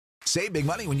Save big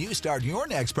money when you start your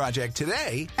next project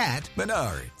today at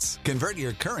Menards. Convert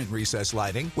your current recessed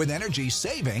lighting with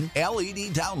energy-saving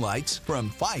LED downlights from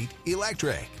Fight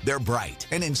Electric. They're bright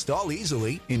and install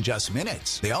easily in just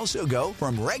minutes. They also go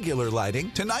from regular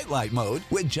lighting to nightlight mode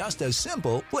with just a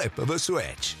simple flip of a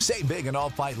switch. Save big on all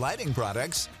Fight lighting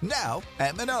products now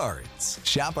at Menards.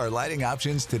 Shop our lighting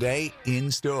options today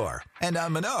in-store and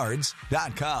on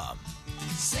Menards.com.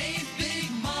 Save big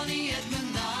money at Menards.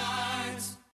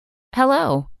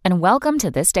 Hello, and welcome to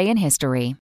This Day in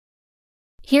History.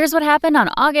 Here's what happened on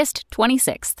August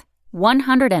 26th.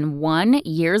 101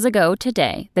 years ago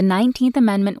today, the 19th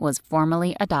Amendment was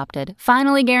formally adopted,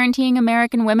 finally guaranteeing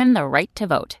American women the right to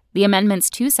vote. The amendment's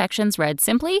two sections read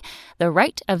simply, "The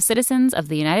right of citizens of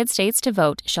the United States to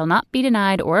vote shall not be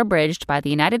denied or abridged by the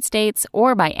United States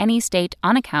or by any state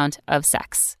on account of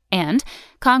sex." And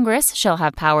Congress shall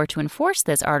have power to enforce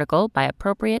this article by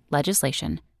appropriate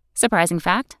legislation. Surprising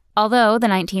fact, although the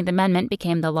 19th Amendment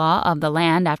became the law of the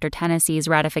land after Tennessee's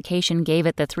ratification gave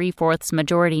it the 3/4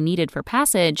 majority needed for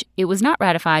passage, it was not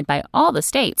ratified by all the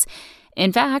states.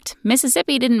 In fact,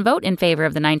 Mississippi didn't vote in favor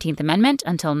of the 19th Amendment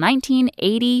until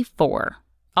 1984.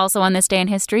 Also on this day in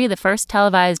history, the first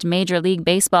televised Major League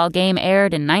Baseball game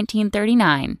aired in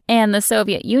 1939, and the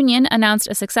Soviet Union announced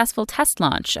a successful test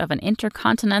launch of an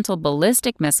intercontinental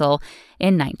ballistic missile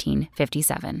in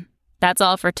 1957. That's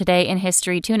all for today in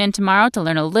history. Tune in tomorrow to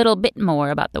learn a little bit more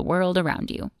about the world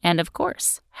around you. And of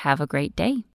course, have a great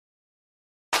day.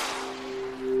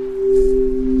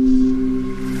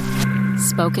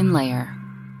 Spoken Layer.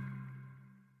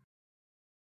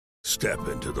 Step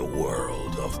into the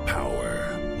world of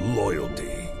power, loyalty,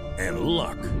 and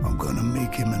luck. I'm gonna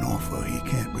make him an offer he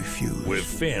can't refuse. With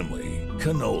family,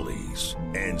 cannolis,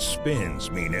 and spins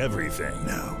mean everything.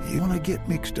 Now, you wanna get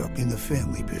mixed up in the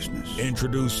family business.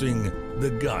 Introducing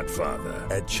The Godfather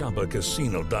at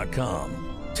ChumbaCasino.com.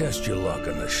 Test your luck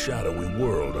in the shadowy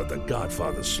world of The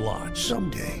Godfather slot.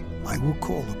 Someday, I will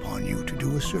call upon you to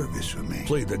do a service for me.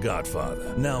 Play The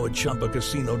Godfather, now at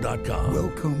ChumbaCasino.com.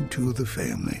 Welcome to the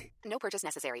family. No purchase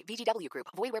necessary. VGW Group.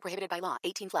 Void where prohibited by law.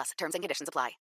 18+. Terms and conditions apply.